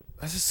statement.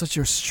 That's just such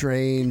a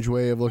strange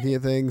way of looking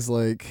at things.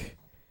 Like,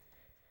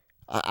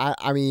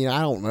 I mean,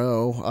 I don't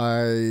know.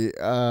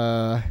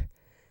 I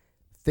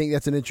think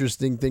that's an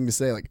interesting thing to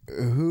say. Like,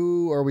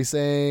 who are we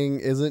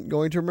saying isn't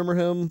going to remember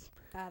him?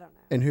 I don't know.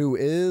 And who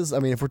is? I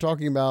mean, if we're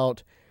talking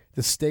about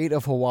the state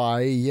of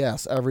Hawaii,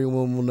 yes,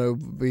 everyone will know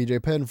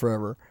BJ Penn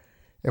forever.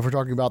 If we're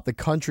talking about the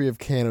country of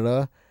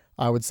Canada,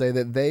 I would say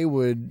that they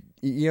would,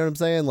 you know what I'm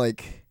saying?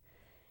 Like,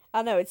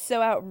 I know, it's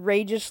so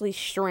outrageously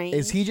strange.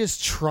 Is he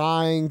just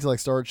trying to like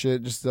start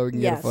shit just so he can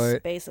get a fight?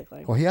 Yes,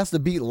 basically. Well, he has to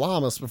beat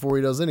Lamas before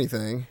he does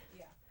anything.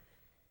 Yeah.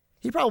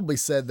 He probably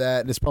said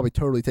that, and it's probably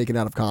totally taken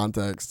out of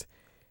context.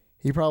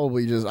 He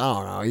probably just, I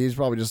don't know, he's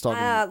probably just talking.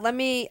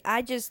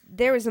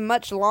 There was a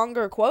much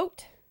longer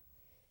quote,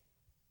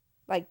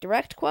 like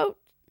direct quote,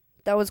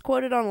 that was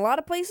quoted on a lot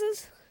of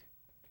places,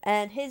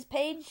 and his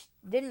page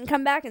didn't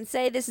come back and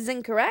say this is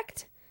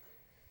incorrect,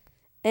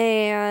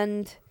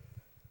 and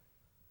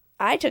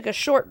I took a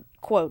short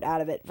quote out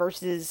of it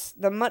versus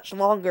the much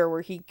longer where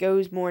he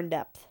goes more in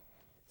depth.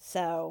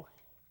 So,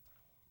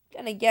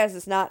 I'm going to guess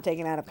it's not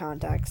taken out of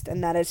context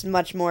and that it's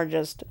much more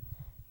just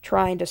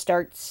trying to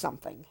start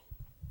something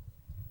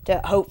to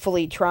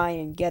hopefully try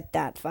and get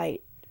that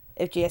fight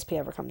if GSP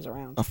ever comes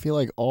around. I feel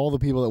like all the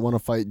people that want to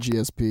fight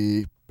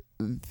GSP,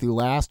 the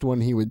last one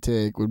he would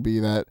take would be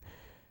that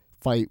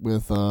fight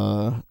with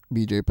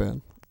BJ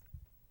Penn.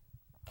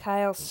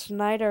 Kyle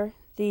Snyder,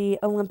 the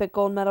Olympic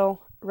gold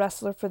medal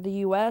wrestler for the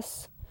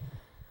U.S.,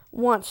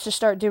 wants to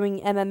start doing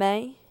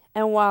MMA,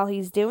 and while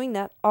he's doing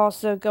that,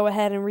 also go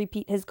ahead and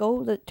repeat his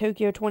gold at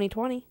Tokyo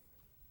 2020.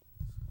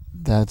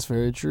 That's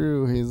very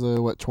true. He's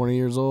 20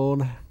 years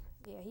old?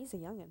 Yeah, he's a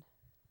youngin'.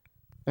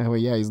 Oh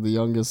yeah, he's the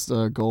youngest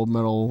gold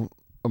medal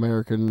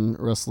American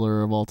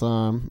wrestler of all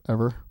time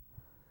ever.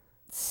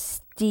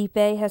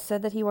 Stipe has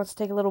said that he wants to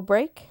take a little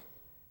break.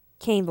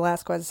 Cain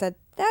Velasquez said,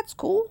 "That's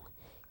cool.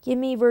 Give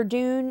me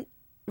Verdum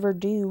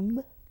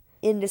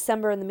in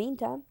December in the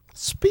meantime."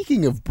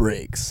 Speaking of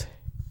breaks,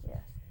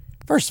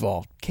 first of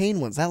all, Cain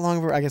wants that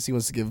long. I guess he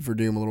wants to give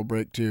Verdum a little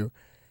break too.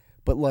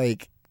 But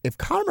like, if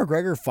Conor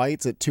McGregor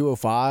fights at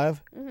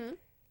 205,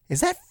 is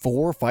that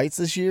 4 fights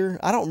this year?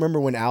 I don't remember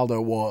when Aldo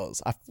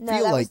was.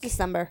 That was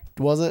December.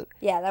 Was it?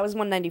 Yeah, that was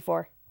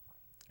 194.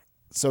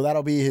 So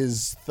that'll be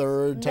his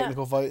third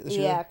technical fight this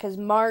year? Yeah, because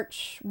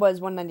March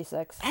was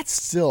 196. That's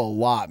still a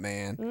lot,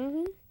 man.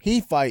 Mm-hmm. He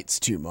fights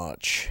too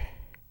much.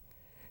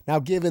 Now,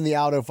 given the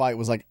Aldo fight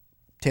was like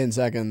 10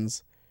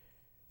 seconds,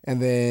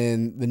 and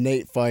then the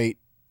Nate fight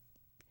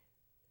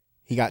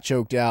he got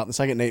choked out in the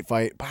second Nate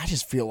fight. But I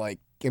just feel like,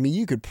 I mean,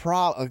 you could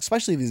probably,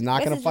 especially if he's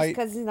not going to fight.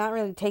 because he's not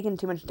really taking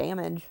too much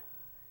damage.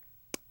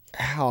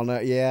 I don't know.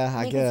 Yeah,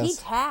 I guess. He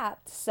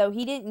tapped, so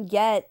he didn't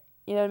get,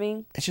 you know what I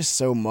mean? It's just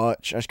so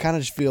much. I kind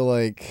of just feel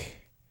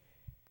like,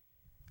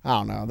 I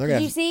don't know.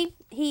 Did you see?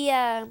 He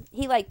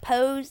like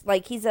posed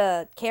like he's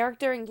a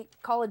character in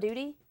Call of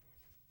Duty.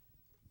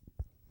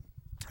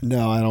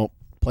 No, I don't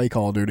play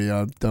Call of Duty.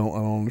 I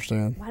don't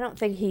understand. I don't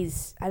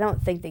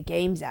think the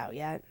game's out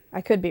yet. I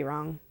could be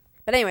wrong.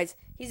 But anyways,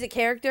 he's a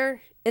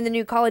character in the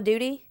new Call of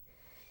Duty.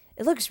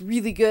 It looks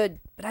really good,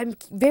 but I'm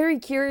very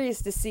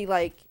curious to see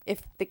like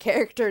if the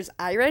character's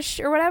Irish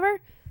or whatever.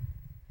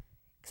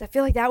 Cuz I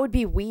feel like that would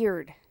be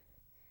weird.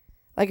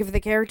 Like if the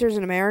character's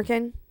an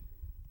American,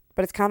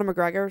 but it's Conor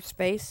McGregor's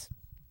face.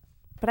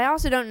 But I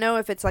also don't know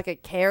if it's like a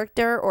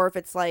character or if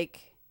it's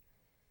like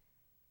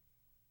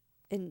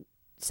in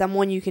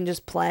someone you can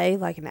just play,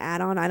 like an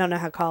add-on. I don't know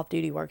how Call of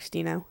Duty works. Do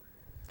you know?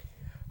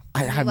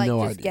 I have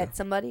no idea. Get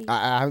somebody?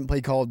 I haven't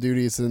played Call of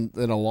Duty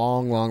in a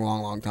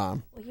long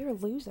time. Well, you're a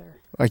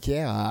loser. Like,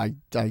 yeah, I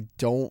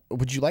don't.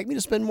 Would you like me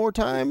to spend more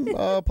time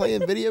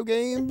playing video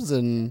games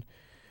and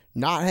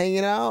not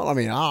hanging out? I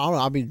mean,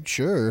 I mean,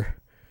 sure.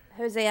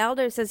 Jose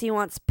Aldo says he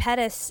wants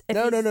Pettis.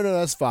 No,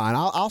 that's fine.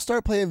 I'll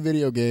start playing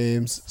video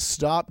games.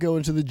 Stop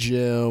going to the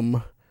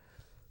gym.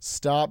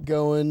 Stop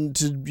going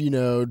to,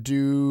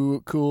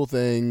 do cool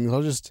things.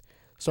 I'll just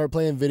start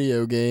playing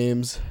video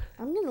games.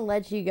 I'm going to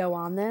let you go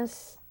on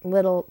this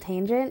little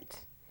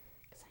tangent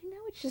because I know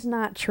it's just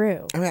not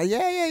true. I mean,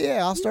 yeah.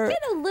 I'll start. You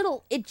get a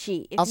little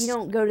itchy if you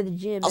don't go to the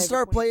gym. I'll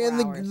start playing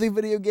the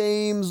video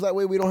games. That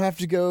way we don't have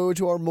to go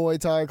to our Muay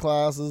Thai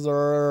classes or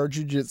our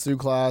Jiu-Jitsu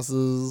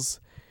classes.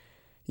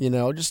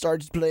 Just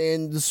start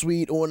playing the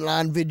sweet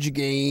online video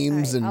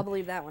games. Right, I'll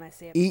believe that when I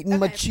see it. Eating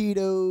my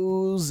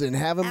Cheetos and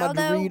having my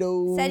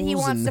Doritos. Said he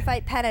wants to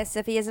fight Pettis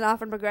if he isn't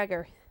offered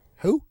McGregor.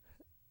 Who?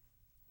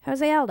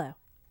 Jose Aldo.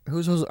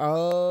 Who's Jose?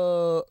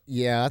 Oh,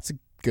 yeah, that's a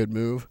good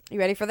move. You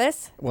ready for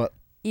this? What?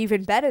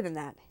 Even better than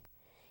that.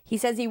 He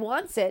says he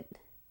wants it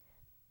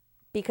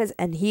because,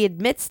 and he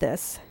admits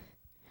this,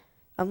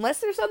 unless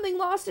there's something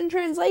lost in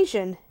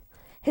translation,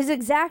 his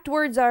exact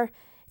words are,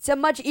 "It's a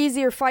much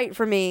easier fight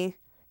for me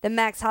than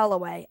Max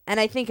Holloway, and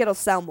I think it'll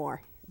sell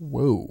more."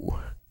 Whoa.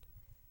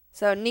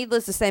 So,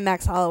 needless to say,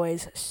 Max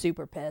Holloway's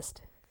super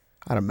pissed.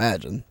 I'd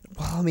imagine.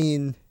 Well, I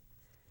mean,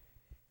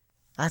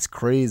 that's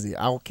crazy.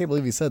 I can't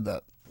believe he said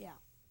that. Yeah.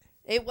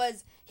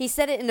 He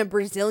said it in a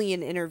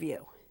Brazilian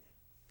interview.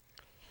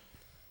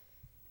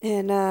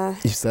 And,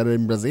 he said it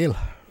in Brazil.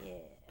 Yeah.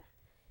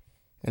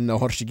 In the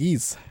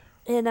Portuguese.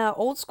 In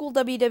old school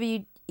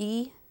WWE,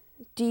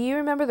 do you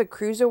remember the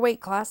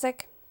Cruiserweight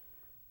Classic?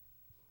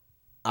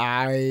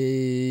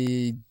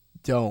 I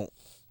don't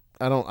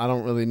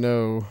really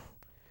know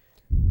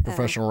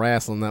professional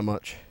wrestling that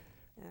much.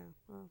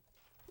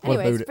 Well.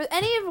 Anyways, for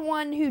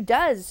anyone who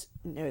does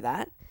know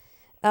that,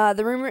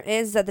 the rumor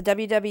is that the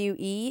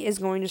WWE is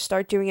going to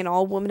start doing an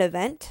all-woman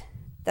event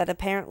that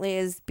apparently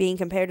is being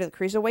compared to the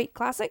Cruiserweight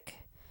Classic.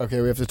 Okay,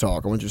 we have to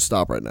talk. I want you to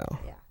stop right now.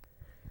 Yeah.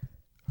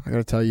 I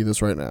gotta tell you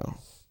this right now.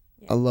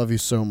 Yeah. I love you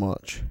so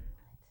much.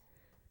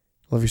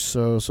 I love you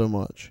so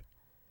much.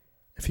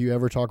 If you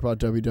ever talk about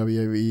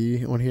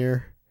WWE on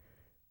here,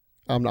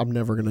 I'm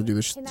never going to do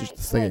this thing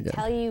again. Can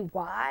I tell you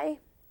why?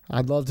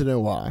 I'd love to know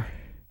why.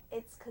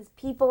 It's because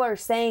people are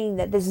saying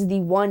that this is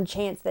the one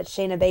chance that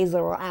Shayna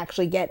Baszler will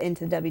actually get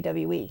into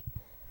WWE.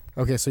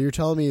 Okay, so you're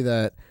telling me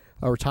that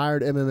a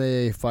retired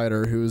MMA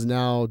fighter who is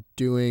now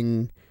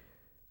doing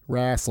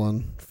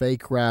wrestling,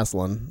 fake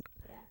wrestling,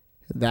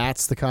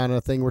 that's the kind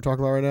of thing we're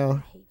talking about right now? I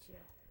hate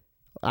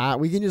you.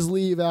 We can just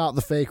leave out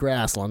the fake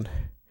wrestling.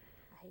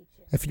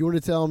 If you were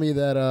to tell me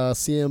that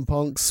CM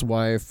Punk's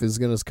wife is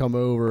going to come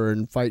over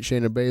and fight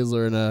Shayna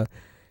Baszler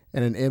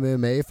in an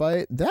MMA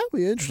fight, that would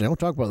be interesting. I'll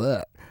talk about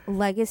that.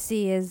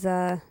 Legacy is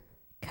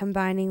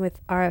combining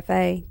with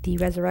RFA, the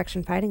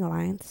Resurrection Fighting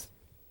Alliance.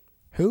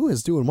 Who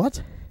is doing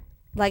what?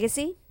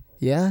 Legacy?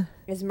 Yeah?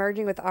 Is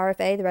merging with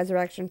RFA, the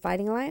Resurrection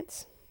Fighting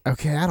Alliance.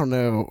 Okay, I don't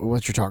know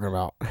what you're talking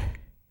about.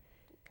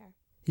 Okay.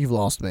 You've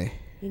lost me.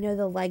 You know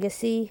the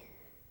Legacy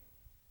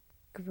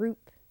group?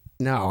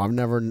 No, I've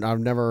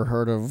never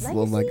heard of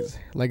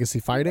Legacy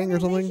Fighting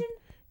or something.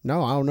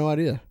 No, I have no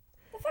idea.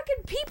 The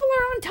fucking people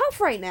are on Tough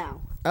right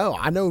now. Oh,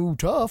 I know who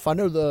Tough. I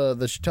know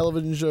the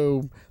television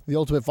show The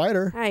Ultimate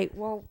Fighter. All right,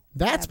 well,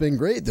 that's been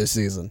great this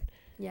season.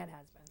 Yeah, it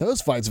has been.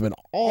 Those fights have been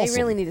awesome.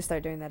 They really need to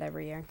start doing that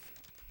every year.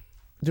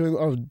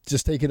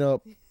 Just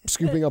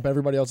scooping up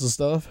everybody else's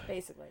stuff.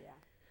 Basically, yeah.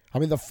 I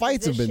mean, the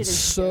fights have been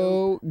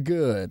so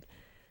good,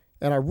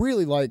 and I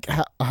really like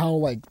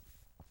how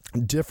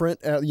different,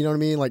 you know what I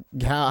mean? Like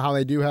how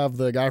they do have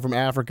the guy from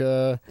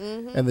Africa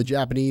and the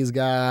Japanese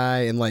guy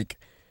and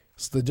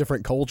the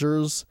different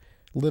cultures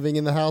living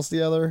in the house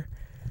together.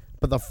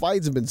 But the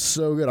fights have been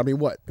so good. I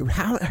mean,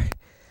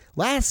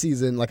 last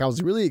season, I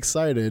was really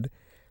excited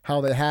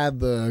how they had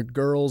the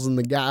girls and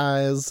the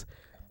guys,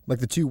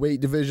 the two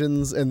weight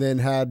divisions, and then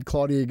had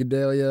Claudia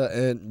Gadelha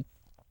and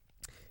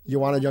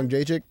Joanna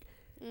Jędrzejczyk.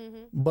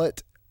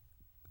 But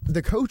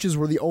the coaches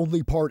were the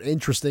only part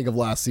interesting of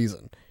last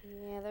season.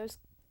 Yeah, those,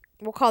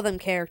 we'll call them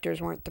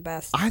characters, weren't the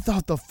best. I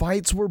thought the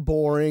fights were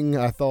boring.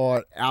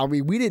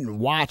 We didn't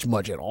watch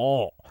much at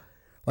all.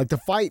 Like, the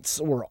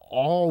fights were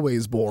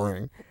always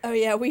boring. Oh,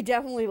 yeah, we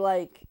definitely,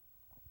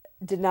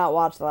 did not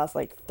watch the last,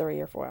 3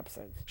 or 4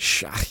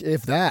 episodes.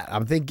 If that.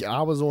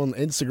 I was on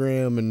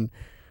Instagram and,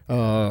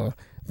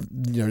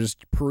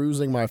 just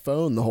perusing my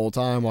phone the whole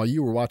time while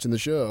you were watching the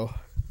show.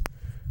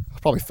 I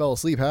probably fell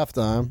asleep half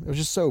the time. It was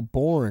just so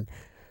boring.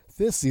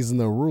 This season,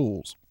 though,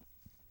 rules.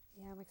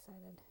 Yeah, I'm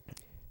excited.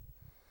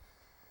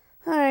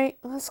 All right,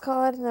 let's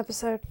call it an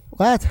episode.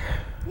 What?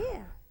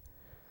 Yeah.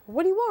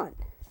 What do you want?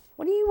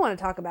 What do you want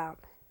to talk about?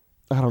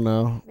 I don't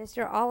know.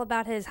 Mr. All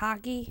About His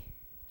Hockey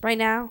right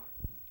now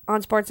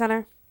on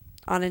SportsCenter,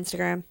 on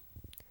Instagram,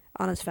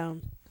 on his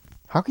phone.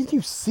 How can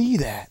you see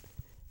that?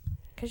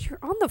 Because you're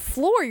on the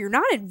floor. You're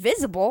not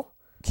invisible.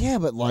 Yeah,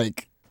 but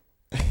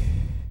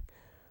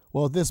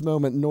well, at this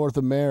moment, North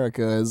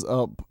America is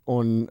up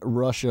on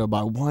Russia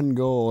by 1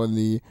 goal in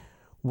the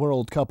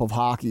World Cup of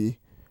Hockey.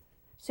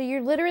 So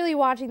you're literally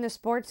watching the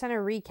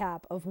SportsCenter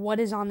recap of what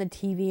is on the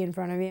TV in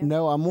front of you?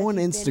 No, I'm on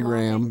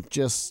Instagram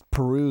just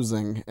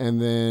perusing, and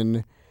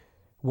then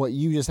what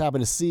you just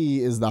happen to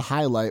see is the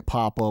highlight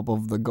pop-up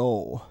of the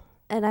goal.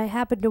 And I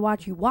happened to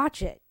watch you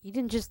watch it. You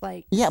didn't just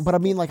Yeah, but I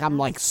mean,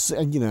 let's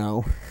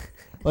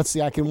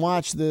see, I can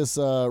watch this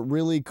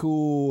really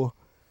cool...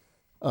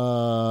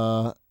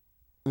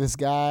 this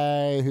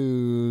guy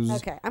who's...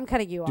 Okay, I'm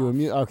cutting you off.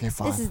 Okay,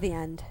 fine. This is the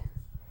end.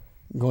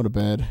 I'm going to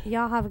bed.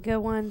 Y'all have a good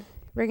one.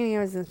 We're going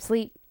to go to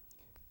sleep.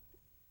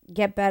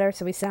 Get better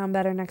so we sound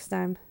better next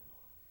time.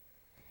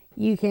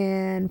 You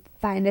can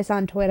find us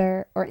on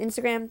Twitter or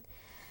Instagram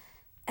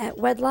at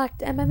Wedlocked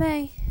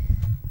MMA.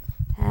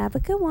 Have a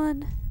good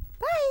one.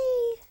 Bye.